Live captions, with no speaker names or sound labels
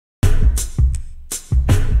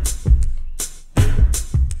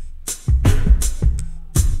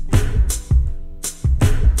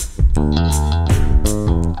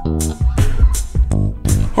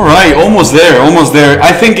All right, almost there, almost there.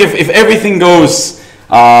 I think if everything goes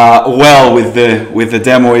well with the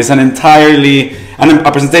demo, is a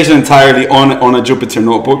presentation entirely on a Jupyter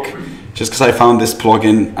notebook, just because I found this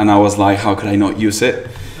plugin and I was like, how could I not use it?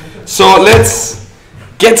 So let's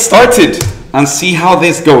get started and see how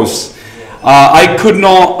this goes. I could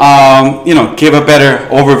not, give a better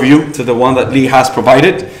overview to the one that Lee has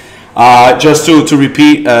provided. Just to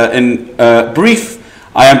repeat in brief,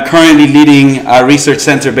 I am currently leading a research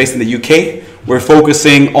center based in the UK. We're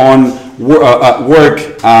focusing on work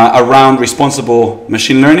around responsible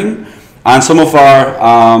machine learning, and some of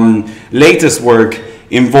our latest work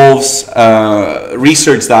involves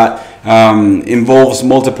research that involves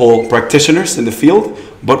multiple practitioners in the field,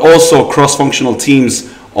 but also cross-functional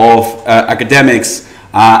teams of academics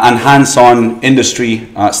and hands-on industry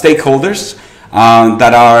stakeholders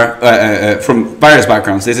that are from various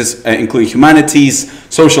backgrounds. This is including humanities,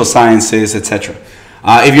 social sciences, etc.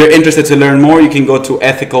 If you're interested to learn more, you can go to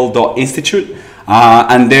ethical.institute,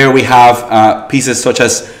 and there we have pieces such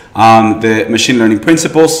as the machine learning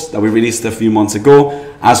principles that we released a few months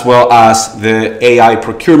ago, as well as the AI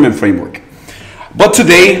procurement framework. But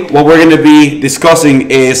today, what we're going to be discussing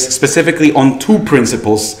is specifically on two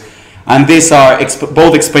principles, and these are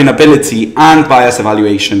both explainability and bias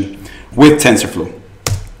evaluation with Tensorflow.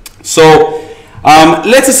 So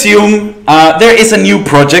let's assume there is a new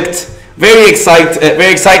project, very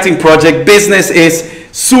exciting project. Business is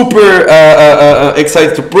super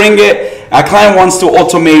excited to bring it. A client wants to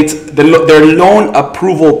automate their loan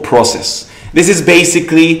approval process. This is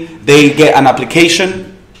basically, they get an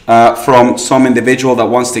application from some individual that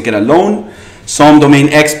wants to get a loan. Some domain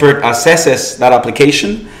expert assesses that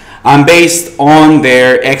application, and based on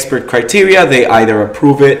their expert criteria, they either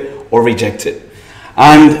approve it or reject it.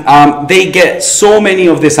 And they get so many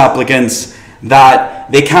of these applicants that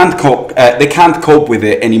they can't cope with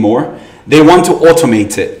it anymore. They want to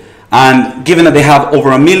automate it. And given that they have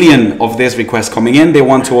over 1 million of these requests coming in, they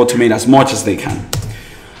want to automate as much as they can.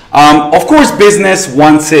 Of course, business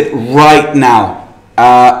wants it right now,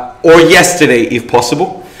 or yesterday if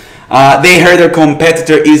possible. They heard their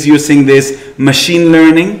competitor is using this machine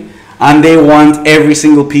learning, and they want every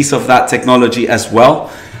single piece of that technology as well.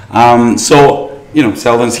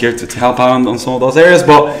 Selden's here to help out on some of those areas,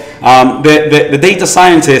 but the data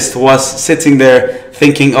scientist was sitting there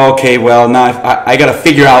thinking, okay, well, now I got to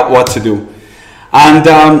figure out what to do. And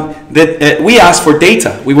we asked for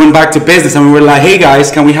data. We went back to business and we were like, hey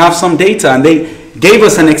guys, can we have some data? And they gave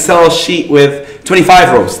us an Excel sheet with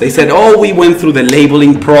 25 rows. They said, oh, we went through the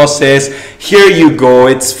labeling process. Here you go,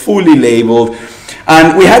 it's fully labeled.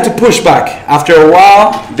 And we had to push back. After a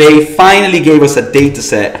while, they finally gave us a data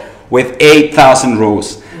set with 8,000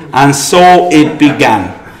 rows. And so it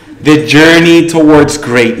began, the journey towards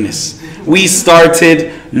greatness. We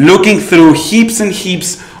started looking through heaps and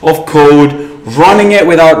heaps of code, running it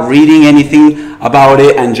without reading anything about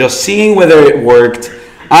it, and just seeing whether it worked.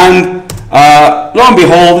 And lo and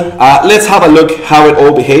behold, let's have a look how it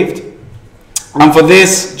all behaved. And for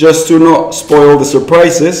this, just to not spoil the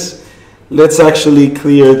surprises, let's actually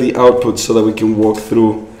clear the output so that we can walk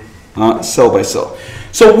through cell by cell.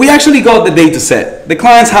 So we actually got the data set. The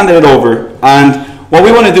clients handed it over, and what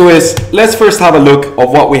we want to do is, let's first have a look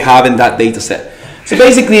of what we have in that data set. So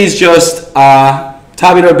basically it's just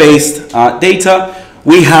tabular-based data.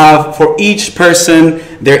 We have for each person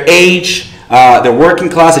their age, their working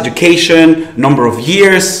class, education, number of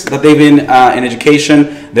years that they've been in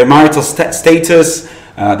education, their marital status,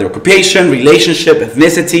 their occupation, relationship,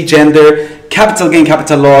 ethnicity, gender, capital gain,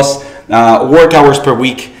 capital loss, work hours per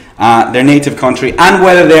week, their native country, and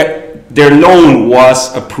whether their loan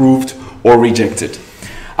was approved or rejected.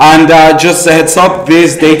 And just a heads up,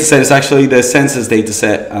 this data set is actually the census data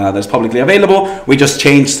set that's publicly available. We just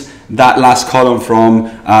changed that last column from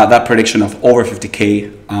that prediction of over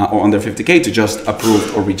 50K or under 50K to just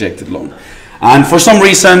approved or rejected loan. And for some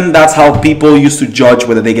reason, that's how people used to judge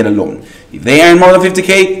whether they get a loan. If they earn more than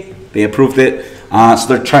 50K, they approved it. So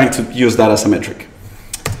they're trying to use that as a metric.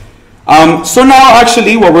 So now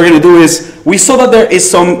actually what we're going to do is, we saw that there is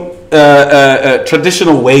some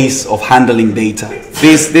traditional ways of handling data.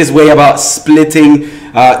 This way about splitting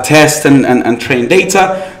test and train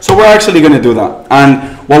data. So we're actually going to do that.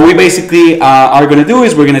 And what we basically are going to do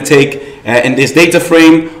is we're going to take in this data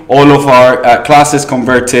frame all of our classes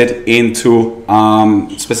converted into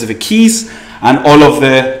specific keys, and all of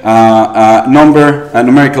the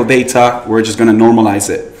numerical data, we're just going to normalize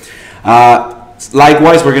it.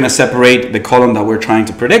 Likewise, we're going to separate the column that we're trying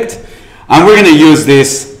to predict, and we're going to use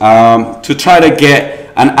this to try to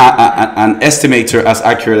get an estimator as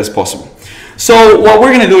accurate as possible. So what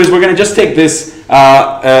we're going to do is we're going to just take this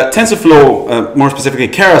TensorFlow, more specifically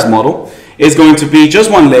Keras model, is going to be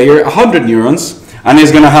just one layer, 100 neurons, and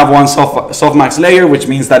it's going to have one softmax layer, which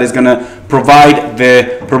means that it's going to provide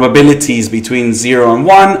the probabilities between 0 and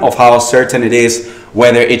 1 of how certain it is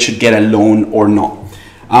whether it should get a loan or not.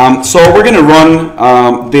 So we're going to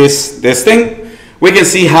run this thing. We can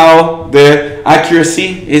see how the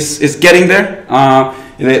accuracy is getting there.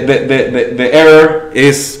 The error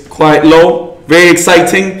is quite low, very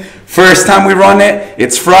exciting. First time we run it,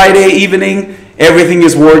 it's Friday evening, everything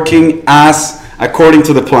is working as according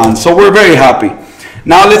to the plan. So we're very happy.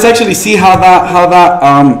 Now let's actually see how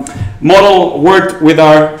that model worked with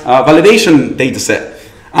our validation data set.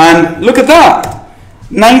 And look at that,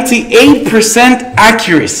 98%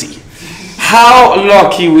 accuracy. How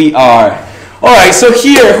lucky we are. All right, so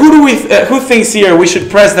here, who thinks here we should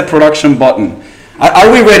press the production button? Are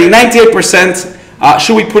we ready? 98%.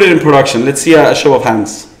 Should we put it in production? Let's see a show of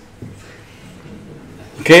hands.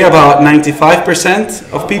 Okay, about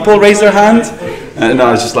 95% of people raise their hand.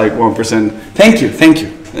 No, it's just like 1%. Thank you.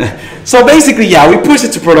 So basically, yeah, we pushed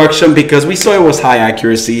it to production because we saw it was high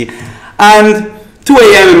accuracy. And 2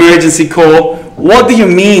 a.m. emergency call. What do you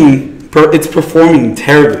mean it's performing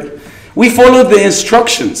terribly? We followed the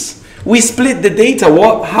instructions. We split the data.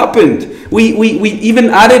 What happened? We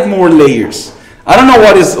even added more layers. I don't know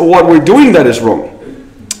what we're doing that is wrong.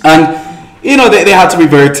 And you know, they had to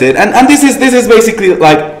revert it. And this is basically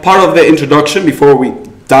like part of the introduction before we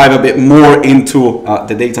dive a bit more into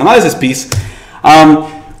the data analysis piece.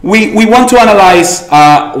 We want to analyze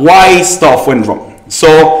why stuff went wrong.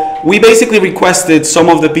 So we basically requested some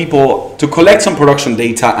of the people to collect some production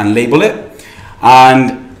data and label it,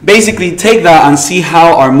 and basically take that and see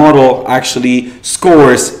how our model actually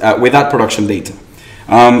scores with that production data.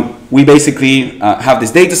 We basically have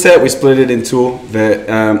this data set, we split it into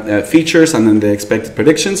the features and then the expected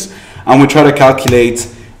predictions, and we try to calculate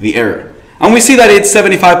the error. And we see that it's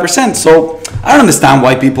 75%, so I don't understand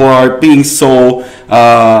why people are being so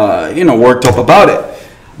worked up about it.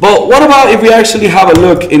 But what about if we actually have a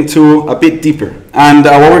look into a bit deeper? And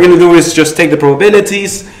what we're going to do is just take the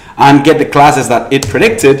probabilities and get the classes that it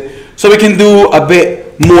predicted, so we can do a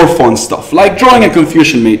bit more fun stuff, like drawing a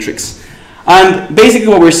confusion matrix. And basically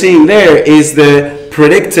what we're seeing there is the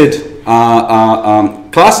predicted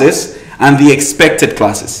classes and the expected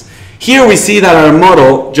classes. Here we see that our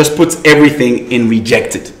model just puts everything in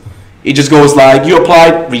rejected. It just goes like, you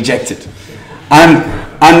applied, rejected.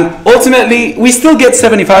 And ultimately, we still get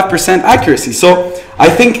 75% accuracy. So I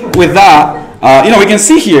think with that, we can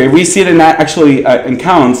see here, we see it in actually in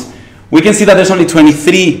counts, we can see that there's only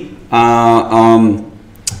 23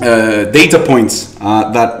 data points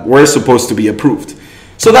that were supposed to be approved.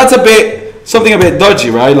 So that's something a bit dodgy,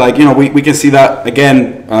 right? Like, we can see that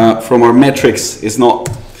again from our metrics is not,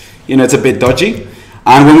 it's a bit dodgy.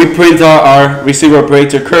 And when we print our receiver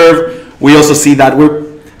operator curve, we also see that we're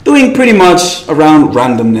doing pretty much around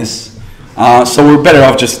randomness. So we're better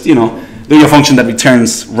off just, doing a function that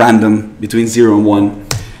returns random between 0 and 1.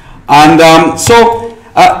 And so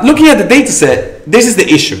looking at the data set, this is the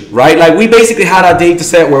issue, right? Like, we basically had a data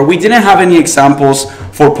set where we didn't have any examples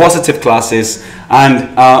for positive classes, and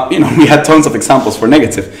we had tons of examples for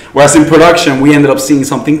negative. Whereas in production, we ended up seeing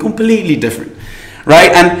something completely different,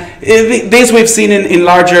 right? And this we've seen in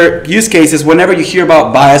larger use cases. Whenever you hear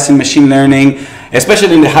about bias in machine learning,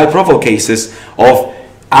 especially in the high-profile cases of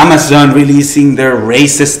Amazon releasing their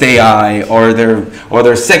racist AI or their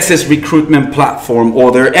sexist recruitment platform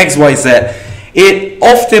or their XYZ, it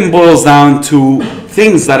often boils down to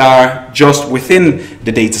things that are just within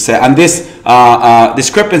the data set, and this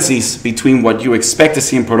discrepancies between what you expect to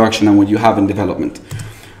see in production and what you have in development.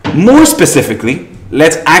 More specifically,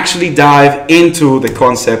 let's actually dive into the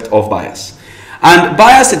concept of bias. And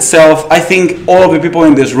bias itself, I think all of the people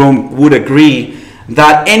in this room would agree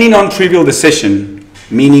that any non-trivial decision,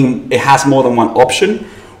 meaning it has more than one option,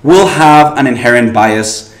 will have an inherent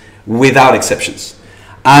bias without exceptions.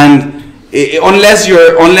 And unless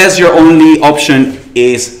your only option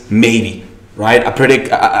is maybe, right?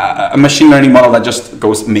 A machine learning model that just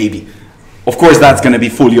goes maybe. Of course, that's going to be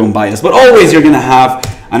fully unbiased, but always you're going to have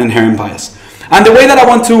an inherent bias. And the way that I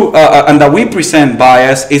want to, and that we present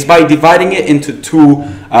bias is by dividing it into two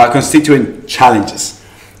constituent challenges.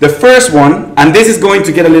 The first one, and this is going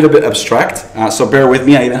to get a little bit abstract, so bear with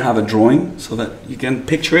me, I even have a drawing so that you can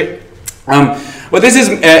picture it. But this is,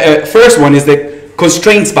 first one is the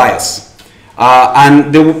constraints bias.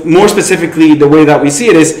 And more specifically, the way that we see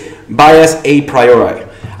it is bias a priori.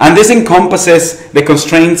 And this encompasses the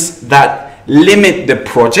constraints that limit the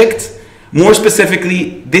project. More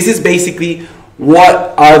specifically, this is basically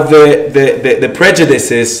what are the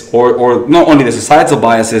prejudices, or not only the societal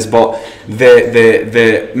biases, but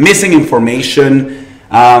the missing information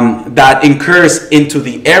that incurs into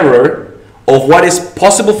the error of what is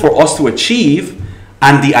possible for us to achieve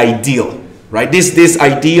and the ideal, right? This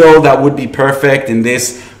ideal that would be perfect in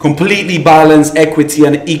this completely balanced, equity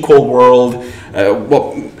and equal world.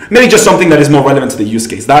 Well, maybe just something that is more relevant to the use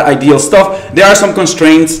case. That ideal stuff. There are some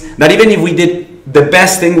constraints that even if we did the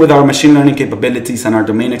best thing with our machine learning capabilities and our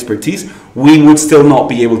domain expertise, we would still not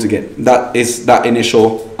be able to get. That is that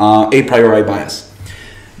initial a priori bias.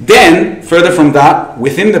 Then, further from that,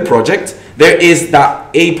 within the project, there is that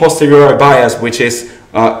a posteriori bias, which is,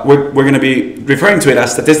 we're going to be referring to it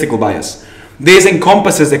as statistical bias. This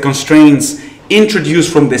encompasses the constraints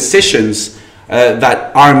introduced from decisions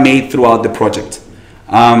that are made throughout the project.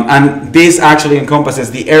 And this actually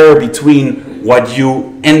encompasses the error between what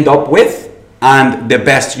you end up with and the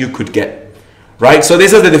best you could get, right? So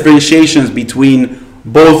these are the differentiations between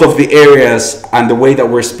both of the areas and the way that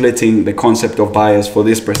we're splitting the concept of bias for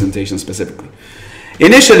this presentation specifically.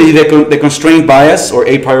 Initially, the constraint bias or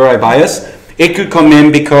a priori bias, it could come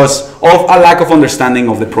in because of a lack of understanding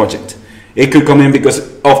of the project. It could come in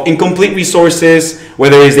because of incomplete resources,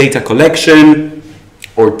 whether it's data collection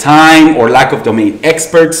or time or lack of domain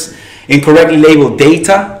experts, incorrectly labeled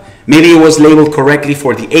data. Maybe it was labeled correctly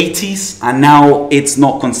for the 80s and now it's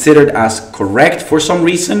not considered as correct for some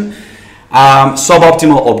reason.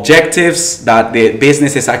 Suboptimal objectives that the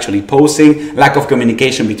business is actually posing, lack of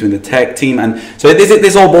communication between the tech team, and so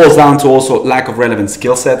this all boils down to also lack of relevant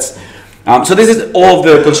skill sets. So this is all of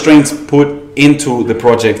the constraints put into the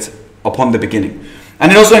project upon the beginning.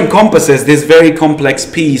 And it also encompasses this very complex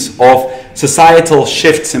piece of societal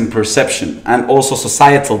shifts in perception and also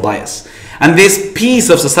societal bias. And this piece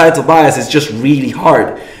of societal bias is just really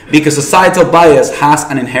hard because societal bias has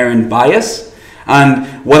an inherent bias.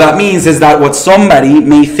 And what that means is that what somebody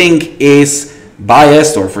may think is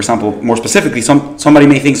biased, or for example, more specifically, somebody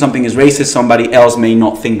may think something is racist, somebody else may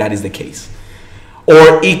not think that is the case.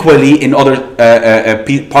 Or equally, in other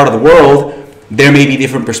part of the world, there may be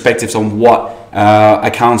different perspectives on what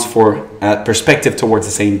accounts for perspective towards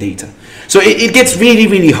the same data. So it gets really,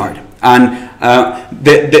 really hard. And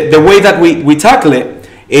the way that we tackle it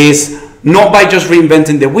is not by just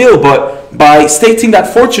reinventing the wheel, but by stating that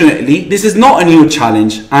fortunately, this is not a new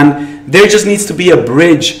challenge, and there just needs to be a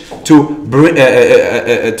bridge to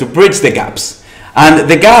bridge the gaps. And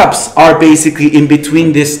the gaps are basically in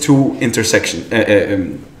between these two intersection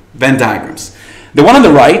Venn diagrams. The one on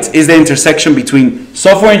the right is the intersection between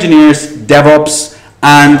software engineers, DevOps,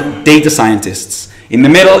 and data scientists. In the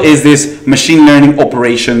middle is this machine learning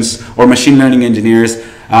operations or machine learning engineers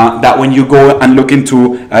that when you go and look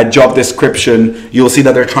into a job description, you'll see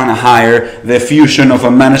that they're trying to hire the fusion of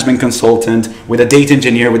a management consultant with a data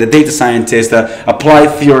engineer, with a data scientist, a applied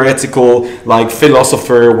theoretical like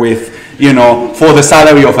philosopher with, you know, for the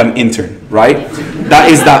salary of an intern, right? That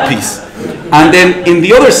is that piece. And then in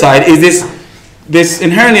the other side is this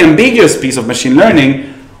inherently ambiguous piece of machine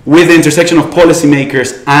learning with the intersection of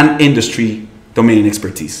policymakers and industry domain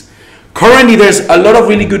expertise. Currently, there's a lot of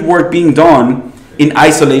really good work being done in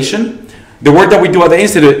isolation. The work that we do at the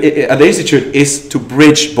institute is to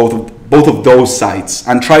bridge both of those sides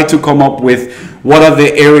and try to come up with what are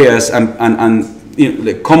the areas and you know,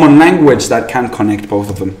 the common language that can connect both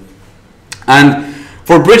of them. And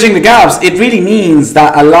for bridging the gaps, it really means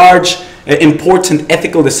that a large important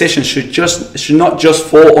ethical decision should not just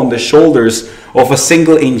fall on the shoulders of a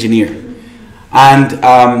single engineer. And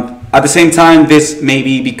at the same time, this may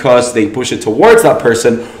be because they push it towards that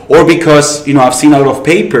person, or because, you know, I've seen a lot of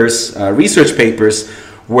papers, research papers,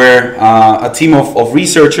 where a team of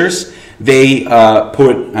researchers, they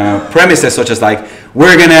put premises such as like,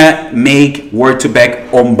 we're gonna make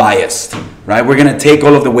Word2Vec unbiased, right? We're gonna take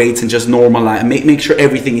all of the weights and just normalize, make sure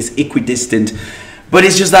everything is equidistant. But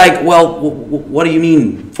it's just like, well, what do you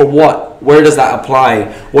mean? For what? Where does that apply?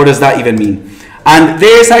 What does that even mean? And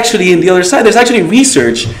there's actually, in the other side, there's actually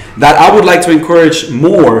research that I would like to encourage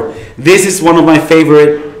more. This is one of my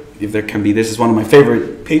favorite, if there can be, this is one of my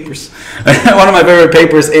favorite papers. One of my favorite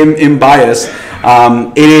papers in bias.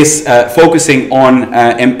 It is focusing on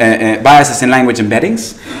biases in language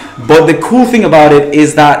embeddings. But the cool thing about it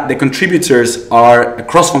is that the contributors are a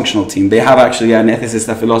cross-functional team. They have actually an ethicist,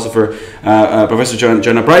 a philosopher, Professor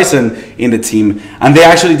Jonah Bryson in the team, and they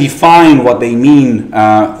actually define what they mean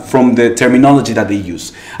from the terminology that they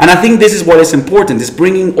use. And I think this is what is important, is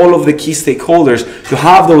bringing all of the key stakeholders to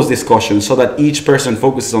have those discussions so that each person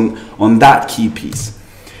focuses on that key piece.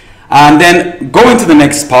 And then going to the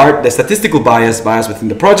next part, the statistical bias within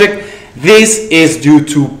the project. This is due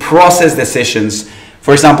to process decisions.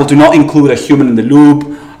 For example, to not include a human in the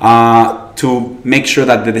loop, to make sure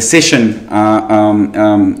that the decision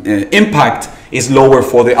impact is lower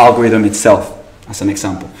for the algorithm itself, as an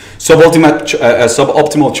example.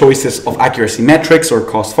 Suboptimal choices of accuracy metrics or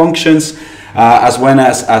cost functions, as well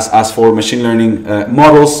as for machine learning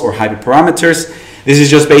models or hyperparameters. This is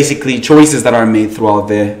just basically choices that are made throughout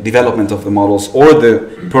the development of the models or the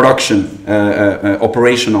production,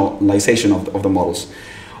 operationalization of the models.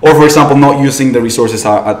 Or, for example, not using the resources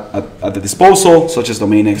at the disposal, such as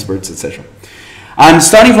domain experts, etc. And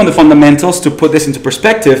starting from the fundamentals, to put this into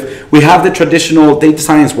perspective, we have the traditional data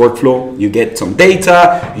science workflow. You get some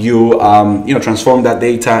data, you transform that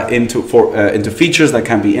data into features that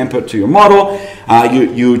can be input to your model.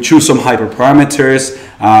 You choose some hyperparameters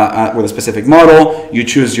with a specific model. You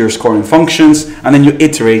choose your scoring functions, and then you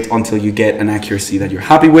iterate until you get an accuracy that you're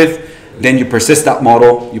happy with. Then you persist that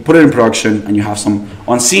model, you put it in production, and you have some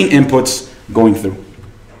unseen inputs going through.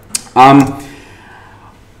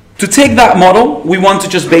 To take that model, we want to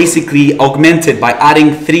just basically augment it by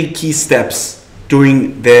adding 3 key steps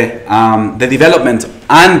during the development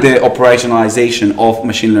and the operationalization of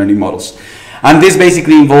machine learning models. And this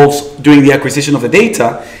basically involves, during the acquisition of the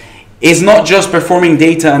data, is not just performing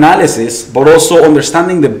data analysis, but also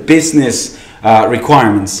understanding the business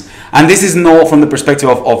requirements. And this is not from the perspective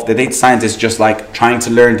of the data scientist just like trying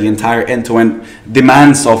to learn the entire end-to-end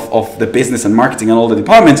demands of the business and marketing and all the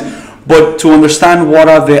departments, but to understand what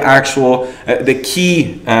are the actual, the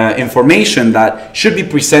key information that should be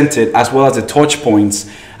presented, as well as the touch points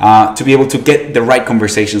to be able to get the right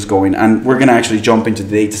conversations going. And we're gonna actually jump into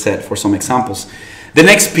the data set for some examples. The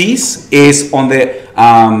next piece is on the,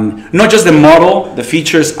 not just the model, the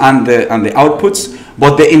features and the outputs,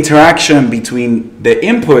 but the interaction between the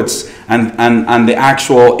inputs and the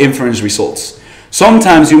actual inference results.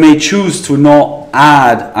 Sometimes you may choose to not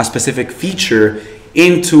add a specific feature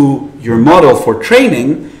into your model for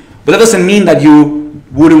training, but that doesn't mean that you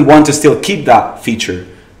wouldn't want to still keep that feature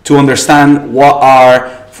to understand what are,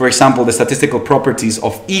 for example, the statistical properties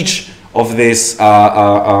of each of these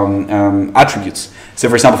attributes. So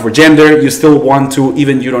for example, for gender, you still want to,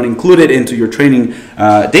 even you don't include it into your training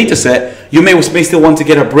data set, you may still want to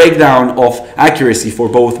get a breakdown of accuracy for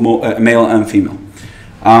both male and female.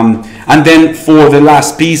 And then for the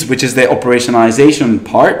last piece, which is the operationalization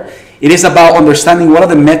part, it is about understanding what are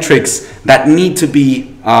the metrics that need to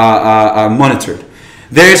be monitored.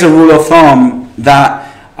 There is a rule of thumb that,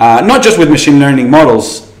 not just with machine learning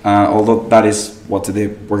models, although that is what today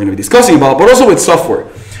we're going to be discussing about, but also with software.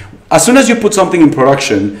 As soon as you put something in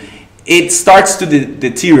production, it starts to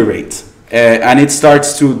deteriorate and it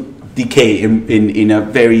starts to decay in a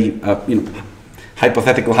very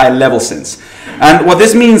hypothetical high-level sense. And what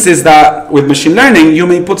this means is that with machine learning, you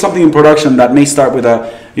may put something in production that may start with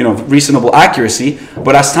a reasonable accuracy,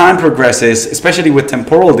 but as time progresses, especially with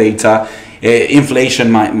temporal data, inflation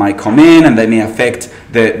might come in, and that may affect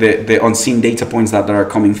the unseen data points that are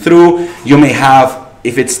coming through. You may have,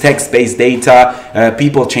 if it's text-based data,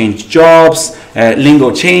 people change jobs,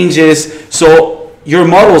 lingo changes, so your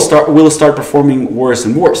model will start performing worse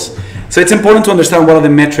and worse. So it's important to understand what are the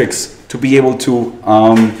metrics to be able to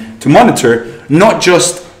monitor, not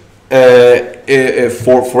just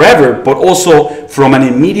for forever, but also from an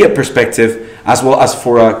immediate perspective, as well as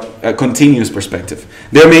for a continuous perspective.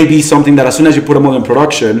 There may be something that as soon as you put a model in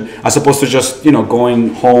production, as opposed to just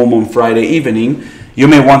going home on Friday evening, you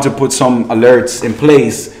may want to put some alerts in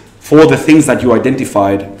place for the things that you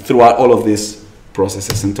identified throughout all of these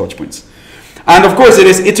processes and touch points. And of course, it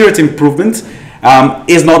is iterative improvement.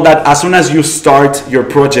 It's not that as soon as you start your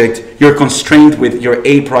project, you're constrained with your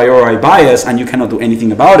a priori bias and you cannot do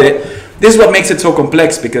anything about it. This is what makes it so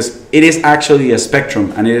complex, because it is actually a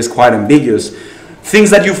spectrum and it is quite ambiguous.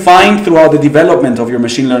 Things that you find throughout the development of your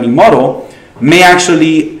machine learning model may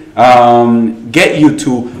actually get you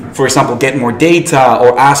to, for example, get more data,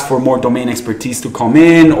 or ask for more domain expertise to come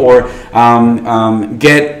in, or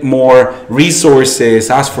get more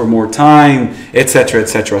resources, ask for more time, etc.,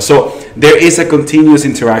 etc. So there is a continuous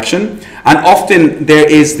interaction, and often there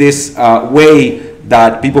is this way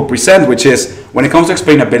that people present, which is when it comes to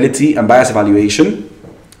explainability and bias evaluation,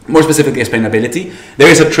 more specifically explainability, there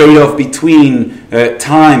is a trade-off between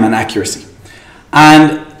time and accuracy.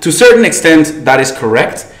 And to a certain extent, that is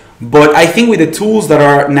correct. But I think with the tools that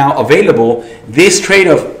are now available, this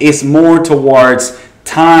trade-off is more towards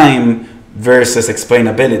time versus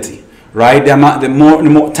explainability, right? The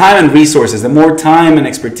more time and resources, the more time and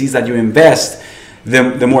expertise that you invest,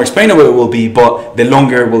 the more explainable it will be, but the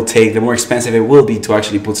longer it will take, the more expensive it will be to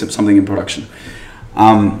actually put something in production.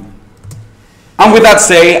 And And with that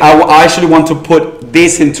say, I actually want to put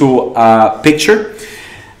this into a picture.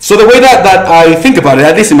 So the way that I think about it,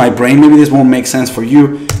 at least in my brain, maybe this won't make sense for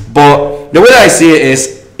you, but the way that I see it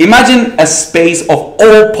is, imagine a space of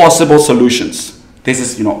all possible solutions. This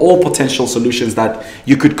is, you know, all potential solutions that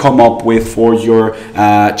you could come up with for your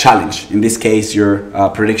challenge. In this case, your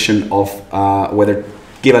prediction of whether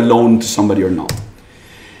give a loan to somebody or not.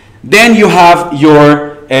 Then you have your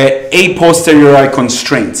a posteriori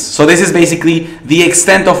constraints. So this is basically the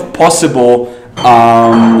extent of possible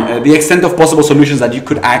solutions that you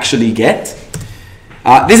could actually get.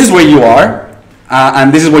 This is where you are.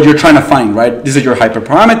 And this is what you're trying to find, right? These are your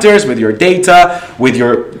hyperparameters with your data, with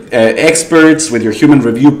your experts, with your human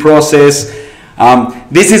review process.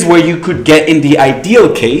 This is where you could get in the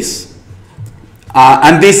ideal case.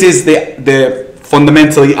 And this is the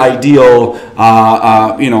fundamentally ideal,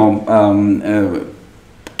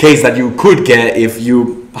 case that you could get if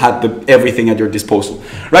you had everything at your disposal,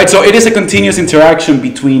 right? So it is a continuous interaction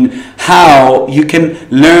between how you can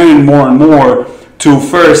learn more and more to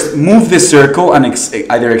first move this circle and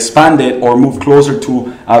either expand it or move closer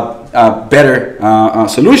to a better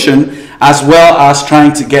solution, as well as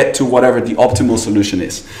trying to get to whatever the optimal solution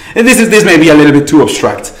is. And this may be a little bit too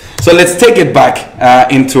abstract. So let's take it back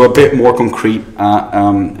into a bit more concrete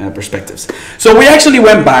perspectives. So we actually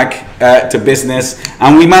went back to business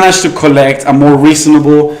and we managed to collect a more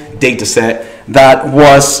reasonable data set that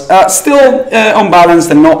was still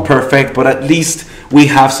unbalanced and not perfect, but at least we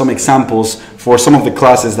have some examples for some of the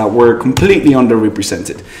classes that were completely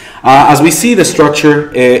underrepresented. As we see, the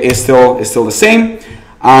structure is still the same,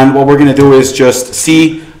 and what we're going to do is just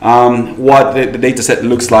see what the data set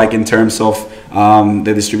looks like in terms of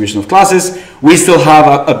the distribution of classes. We still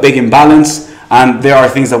have a big imbalance, and there are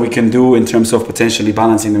things that we can do in terms of potentially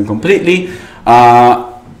balancing them completely, but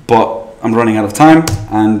I'm running out of time,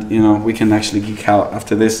 and we can actually geek out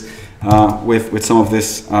after this with some of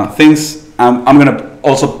these things. I'm going to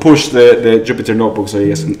also push the Jupyter notebook so you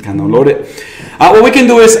guys can download it. What we can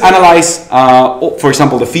do is analyze, for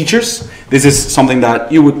example, the features. This is something that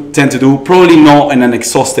you would tend to do, probably not in an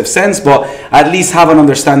exhaustive sense, but at least have an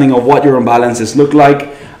understanding of what your imbalances look like.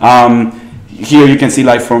 Here you can see,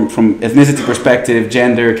 like, from ethnicity perspective,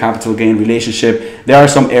 gender, capital gain, relationship, there are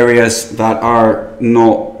some areas that are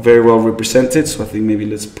not very well represented. So I think maybe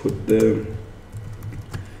let's put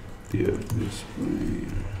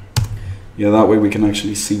that way we can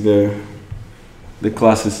actually see the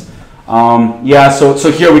classes.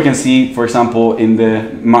 So here we can see, for example, in the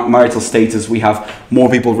marital status, we have more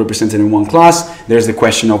people represented in one class. There's the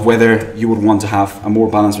question of whether you would want to have a more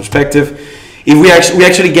balanced perspective. If we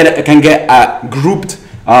actually can get a grouped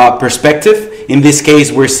perspective, in this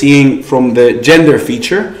case we're seeing from the gender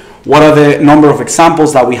feature what are the number of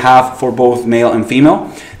examples that we have for both male and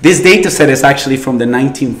female. This data set is actually from the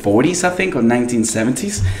 1940s, I think, or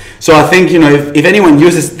 1970s. So I think, if anyone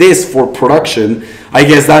uses this for production, I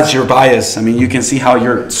guess that's your bias. I mean, you can see how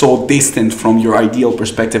you're so distant from your ideal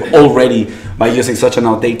perspective already by using such an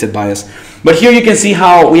outdated bias. But here you can see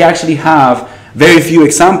how we actually have very few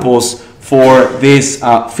examples for these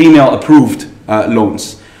female approved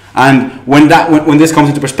loans. And when this comes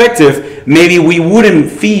into perspective, maybe we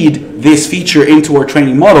wouldn't feed this feature into our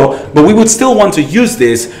training model, but we would still want to use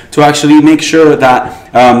this to actually make sure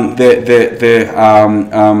that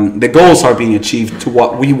the goals are being achieved to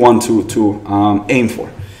what we want to aim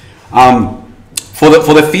for.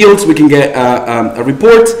 For the fields, we can get a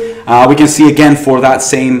report. We can see again for that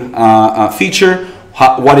same feature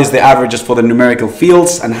what is the averages for the numerical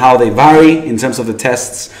fields and how they vary in terms of the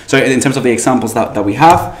tests, in terms of the examples that we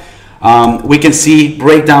have. We can see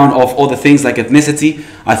breakdown of all the things like ethnicity.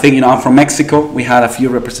 I think, I'm from Mexico. We had a few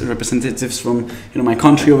representatives from my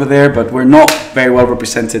country over there, but we're not very well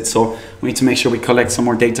represented, so we need to make sure we collect some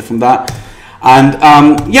more data from that. And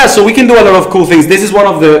so we can do a lot of cool things. This is one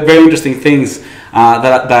of the very interesting things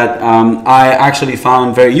that I actually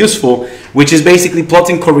found very useful, which is basically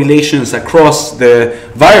plotting correlations across the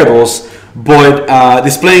variables, but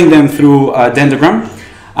displaying them through a dendrogram.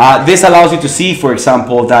 This allows you to see, for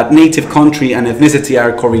example, that native country and ethnicity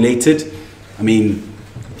are correlated. I mean,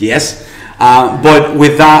 yes. But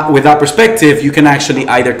with that perspective, you can actually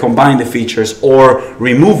either combine the features or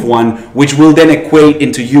remove one, which will then equate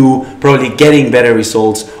into you probably getting better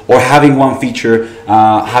results or having one feature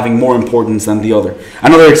having more importance than the other.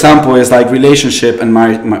 Another example is like relationship and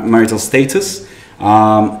marital status.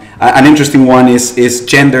 An interesting one is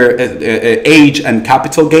gender, age and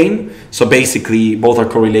capital gain. So basically both are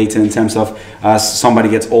correlated in terms of as somebody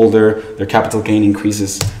gets older, their capital gain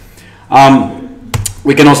increases.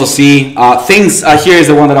 We can also see things. Here is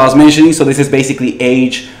the one that I was mentioning. So this is basically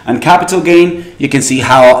age and capital gain. You can see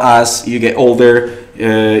how as you get older,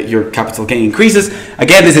 your capital gain increases.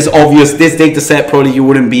 Again, this is obvious. This data set, probably you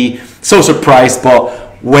wouldn't be so surprised, but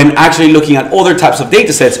when actually looking at other types of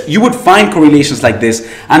data sets, you would find correlations like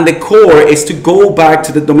this. And the core is to go back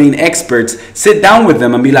to the domain experts, sit down with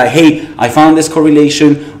them and be like, hey, I found this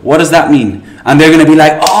correlation. What does that mean? And they're going to be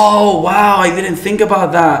like, oh, wow, I didn't think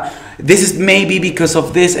about that. This is maybe because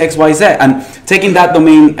of this X, Y, Z. And taking that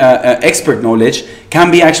domain expert knowledge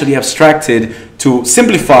can be actually abstracted to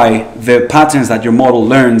simplify the patterns that your model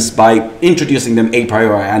learns by introducing them a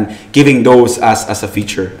priori and giving those as a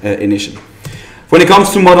feature initially. When it comes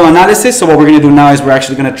to model analysis, so what we're going to do now is we're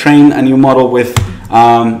actually going to train a new model with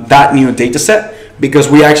that new data set, because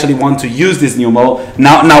we actually want to use this new model.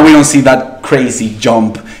 Now we don't see that crazy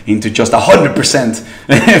jump into just 100%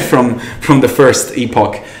 from the first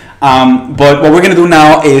epoch. But what we're going to do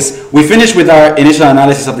now is we finished with our initial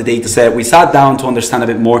analysis of the data set. We sat down to understand a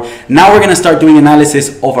bit more. Now we're going to start doing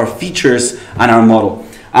analysis of our features and our model.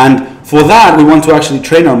 And for that, we want to actually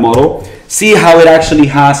train our model, see how it actually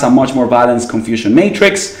has a much more balanced confusion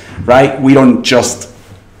matrix, right? We don't just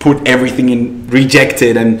put everything in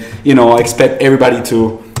rejected and, you know, expect everybody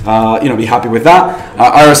to, be happy with that.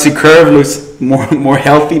 ROC curve looks more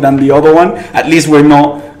healthy than the other one. At least we're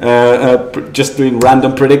not just doing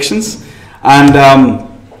random predictions. And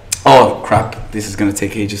oh crap, this is going to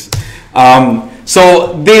take ages.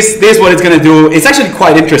 So this what it's going to do. It's actually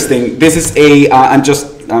quite interesting. This is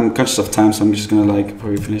I'm conscious of time, so I'm just going to like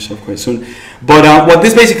probably finish up quite soon. But what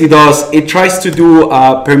this basically does, it tries to do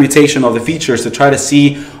a permutation of the features to try to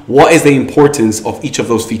see what is the importance of each of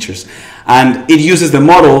those features. And it uses the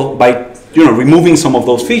model by removing some of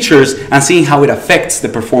those features and seeing how it affects the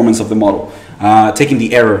performance of the model, taking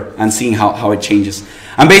the error and seeing how it changes.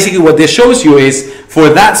 And basically what this shows you is, for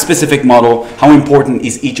that specific model, how important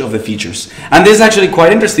is each of the features. And this is actually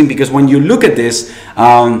quite interesting, because when you look at this,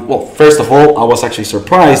 well, first of all, I was actually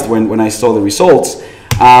surprised when I saw the results.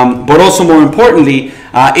 But also more importantly,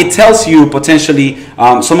 it tells you potentially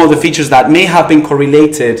some of the features that may have been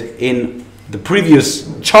correlated in the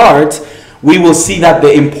previous chart. We will see that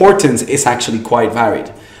the importance is actually quite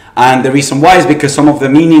varied. And the reason why is because some of the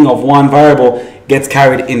meaning of one variable gets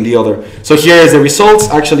carried in the other. So here is the results.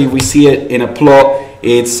 Actually, we see it in a plot.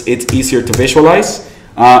 It's easier to visualize.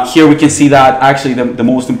 Here we can see that actually the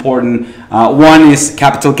most important one is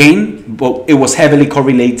capital gain, but it was heavily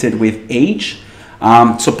correlated with age.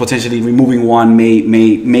 So potentially removing one may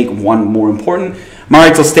make one more important.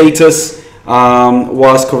 Marital status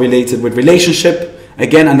was correlated with relationship.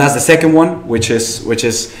 Again, and that's the second one, which is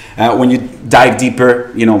when you dive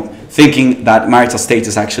deeper, thinking that marital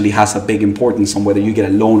status actually has a big importance on whether you get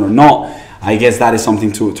a loan or not. I guess that is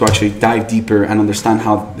something to actually dive deeper and understand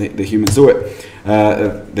how the humans do it,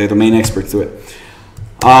 the domain experts do it.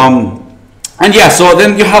 And yeah, so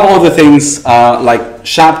then you have all the things like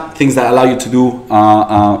SHAP, things that allow you to do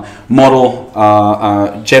model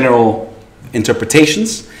general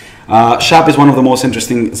interpretations. SHAP is one of the most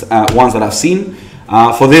interesting ones that I've seen.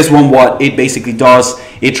 For this one, what it basically does,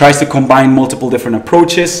 it tries to combine multiple different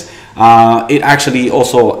approaches. It actually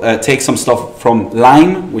also takes some stuff from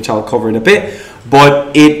Lime, which I'll cover in a bit,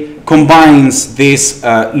 but it combines this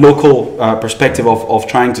local perspective of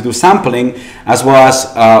trying to do sampling, as well as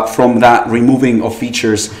from that removing of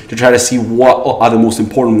features to try to see what are the most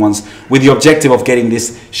important ones, with the objective of getting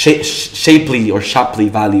this Shapley or Shapley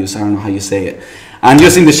values. I don't know how you say it. And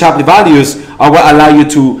using the Shapley values are what allow you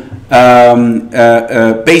to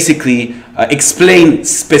basically explain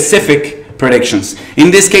specific predictions. In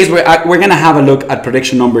this case, we're going to have a look at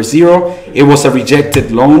prediction number 0. It was a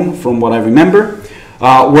rejected loan from what I remember.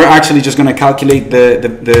 We're actually just going to calculate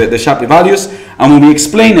the Shapley values, and when we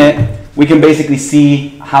explain it, we can basically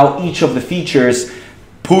see how each of the features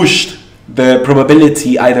pushed the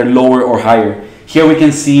probability either lower or higher. Here we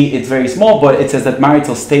can see it's very small, but it says that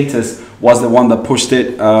marital status was the one that pushed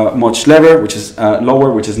it much lower, which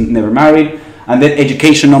is never married. And then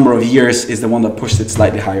education number of years is the one that pushed it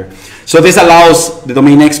slightly higher. So this allows the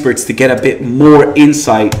domain experts to get a bit more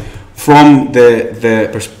insight from the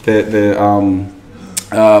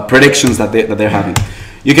predictions that they're having.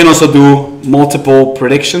 You can also do multiple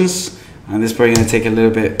predictions, and this is probably going to take a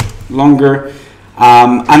little bit longer.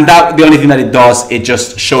 And that the only thing that it does, it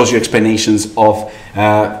just shows you explanations of,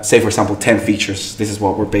 say for example, 10 features. This is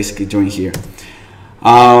what we're basically doing here.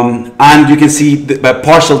 And you can see the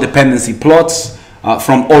partial dependency plots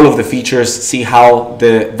from all of the features, see how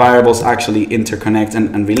the variables actually interconnect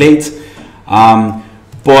and relate.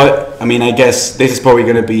 But I mean, I guess this is probably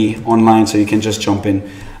going to be online, so you can just jump in.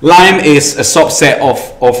 Lime is a subset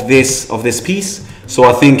of this piece, so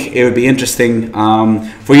I think it would be interesting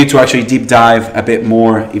for you to actually deep dive a bit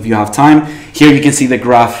more if you have time. Here you can see the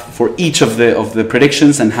graph for each of the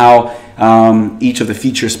predictions and how each of the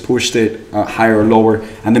features pushed it higher or lower,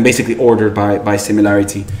 and then basically ordered by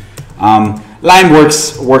similarity. Lime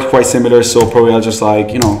works quite similar, so probably I'll just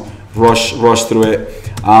like, you know, rush through it.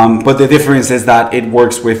 But the difference is that it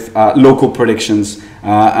works with local predictions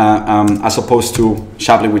as opposed to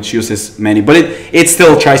Shapley, which uses many. But it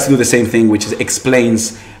still tries to do the same thing, which is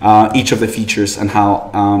explains each of the features and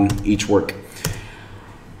how each work.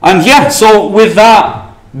 And yeah, so with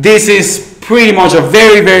that, this is pretty much a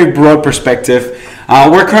very, very broad perspective.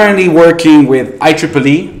 We're currently working with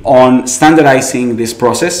IEEE on standardizing this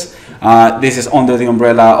process. This is under the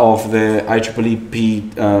umbrella of the IEEE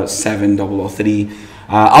P7003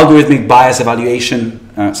 algorithmic bias evaluation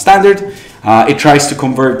standard. It tries to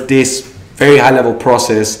convert this very high-level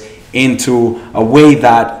process into a way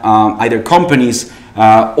that either companies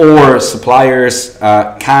or suppliers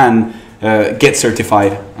can get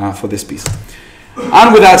certified for this piece.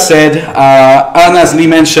 And with that said, and as Lee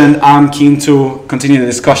mentioned, I'm keen to continue the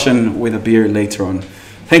discussion with a beer later on.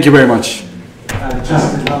 Thank you very much.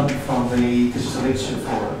 Justin Lund from the Digital Leadership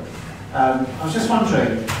Forum. I was just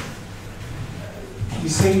wondering,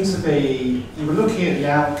 you were looking at the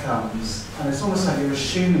outcomes, and it's almost like you're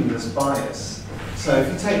assuming there's bias. So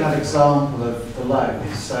if you take that example of the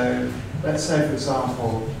loans, so let's say, for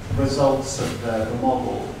example, the results of the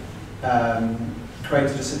model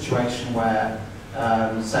created a situation where,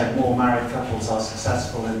 say, more married couples are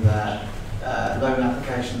successful in their loan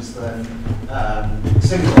applications than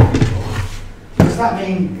single people. Does that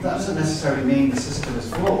mean, that doesn't necessarily mean the system is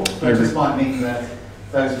flawed, but it just might mean that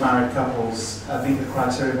those married couples meet the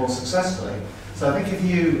criteria more successfully. So I think if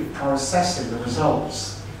you are assessing the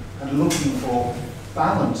results and looking for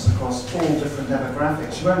balance across all different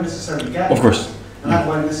demographics, you won't necessarily get Of course. That. And that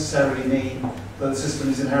won't necessarily mean that the system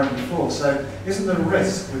is inherently flawed. So isn't there a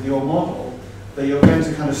risk with your model that you're going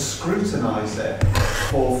to kind of scrutinize it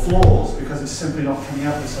for flaws because it's simply not coming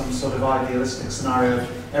up with some sort of idealistic scenario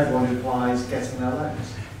of everyone who applies getting their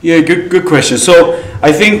loans? Yeah, good question. So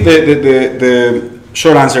I think the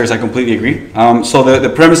short answer is I completely agree. So the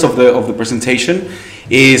premise of the presentation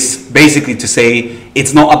is basically to say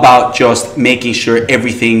it's not about just making sure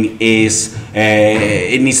everything is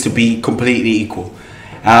it needs to be completely equal.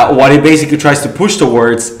 What it basically tries to push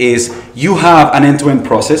towards is you have an end-to-end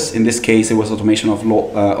process. In this case, it was automation of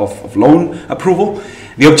loan approval.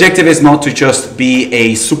 The objective is not to just be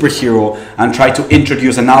a superhero and try to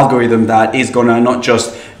introduce an algorithm that is going to not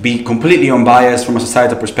just be completely unbiased from a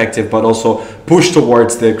societal perspective, but also push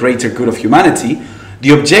towards the greater good of humanity. The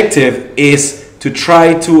objective is to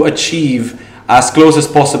try to achieve as close as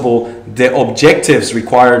possible the objectives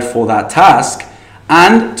required for that task,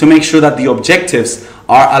 and to make sure that the objectives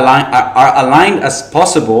are aligned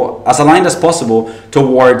as possible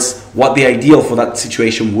towards what the ideal for that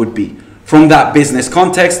situation would be from that business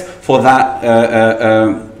context, for that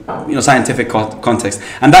scientific context.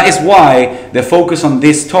 And that is why the focus on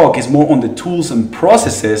this talk is more on the tools and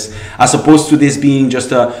processes, as opposed to this being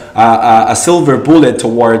just a silver bullet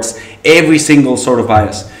towards every single sort of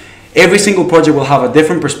bias. Every single project will have a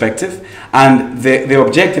different perspective, and the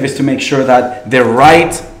objective is to make sure that the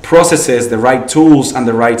right processes, the right tools, and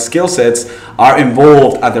the right skill sets are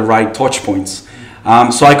involved at the right touch points.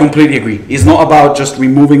 So I completely agree. It's not about just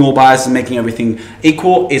removing all bias and making everything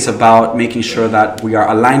equal. It's about making sure that we are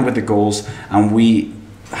aligned with the goals and we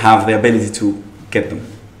have the ability to get them.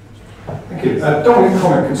 Thank you. Dominic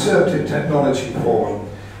Conner, Conservative Technology Forum.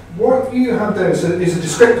 What you have there is a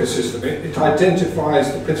descriptive system. It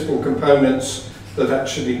identifies the principal components that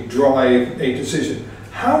actually drive a decision.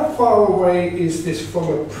 How far away is this from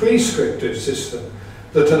a prescriptive system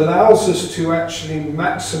that allows us to actually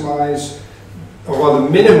maximize, or rather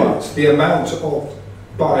minimize, the amount of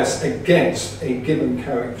bias against a given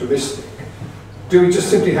characteristic? Do we just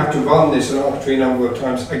simply have to run this an arbitrary number of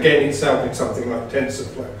times, again itself in something like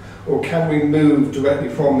TensorFlow? Or can we move directly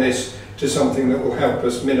from this to something that will help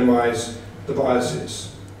us minimize the biases?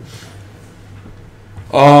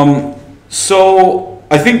 So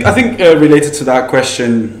I think related to that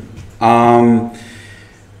question,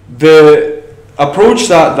 the approach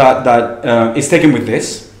that is taken with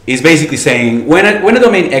this is basically saying when a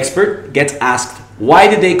domain expert gets asked why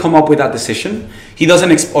did they come up with that decision, he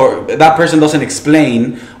doesn't or that person doesn't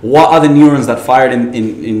explain what are the neurons that fired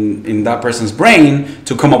in that person's brain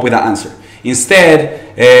to come up with that answer.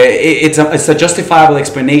 Instead, it's a justifiable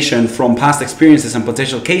explanation from past experiences and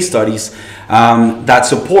potential case studies that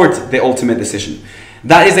support the ultimate decision.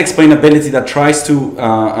 That is explainability that tries to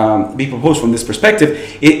be proposed from this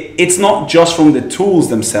perspective. It's not just from the tools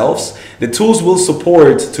themselves. The tools will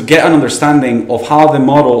support to get an understanding of how the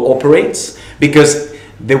model operates, because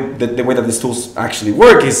the way that these tools actually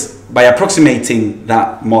work is by approximating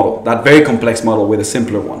that model, that very complex model, with a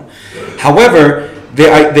simpler one. However,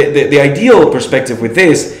 the ideal perspective with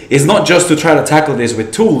this is not just to try to tackle this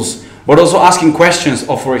with tools, but also asking questions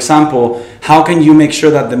of, for example, how can you make sure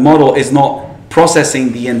that the model is not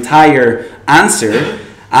processing the entire answer,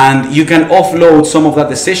 and you can offload some of that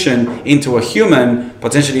decision into a human,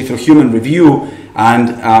 potentially through human review,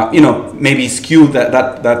 and maybe skew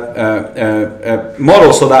that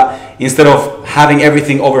model, so that instead of having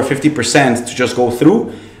everything over 50% to just go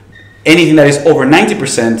through, anything that is over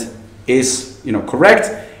 90% is correct.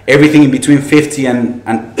 Everything in between 50 and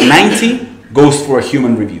 90 goes for a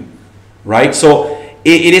human review, right? So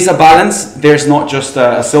it is a balance. There's not just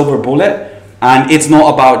a silver bullet. And it's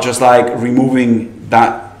not about just like removing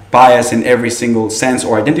that bias in every single sense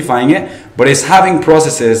or identifying it, but it's having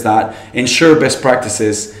processes that ensure best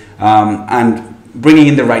practices and bringing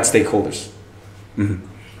in the right stakeholders. Mm-hmm.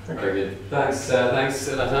 Very good. Thanks,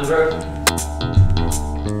 Alejandro.